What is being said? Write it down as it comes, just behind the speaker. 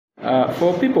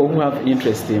For people who have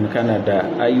interest in Canada,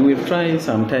 I will try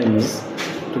sometimes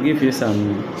to give you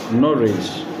some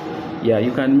knowledge. Yeah,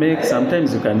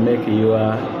 sometimes you can make your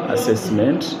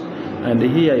assessment, and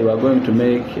here you are going to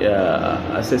make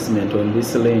assessment on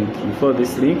this link. Before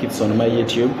this link, it's on my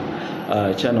YouTube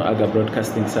channel, Aga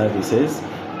Broadcasting Services.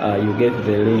 You get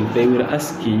the link. They will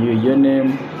ask you your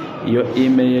name, your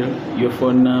email, your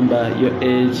phone number, your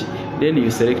age. Then you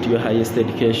select your highest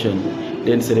education.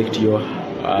 Then select your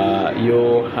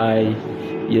your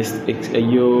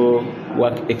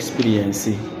work experience.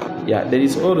 Yeah, there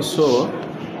is also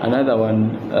another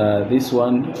one. This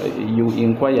one, you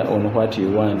inquire on what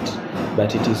you want,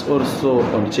 but it is also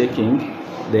on checking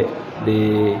the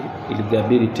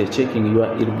eligibility, checking your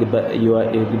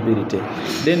eligibility.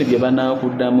 Then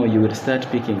you will start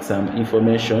picking some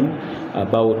information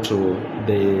about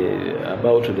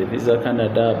the Visa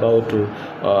Canada, about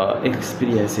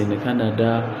experience in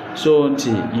Canada, so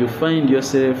until you find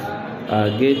yourself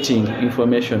getting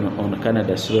information on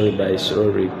Canada slowly by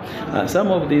slowly. Some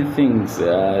of these things,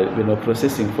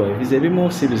 processing for a visa, be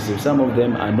more serious. Some of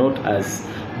them are not as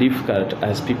difficult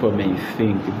as people may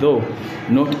think, though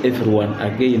not everyone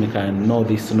again can know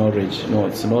this knowledge. No,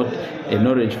 it's not a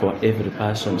knowledge for every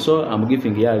person. So I'm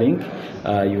giving you a link.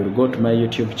 You will go to my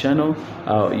YouTube channel.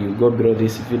 You go below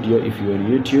this video if you're on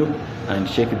YouTube and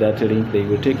check that link. They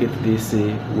will take it to this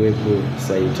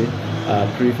website.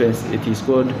 It is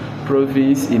called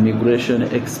Province Immigration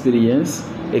Experience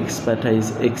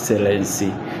Expertise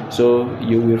Excellency. So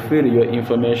you will fill your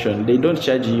information. They don't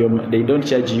charge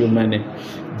you money,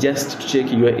 just to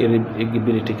check your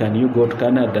eligibility. Can you go to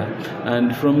Canada?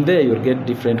 And from there you'll get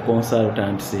different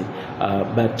consultants,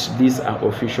 but these are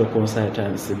official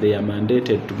consultants. They are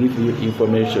mandated to give you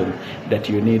information that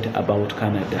you need about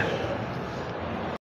Canada.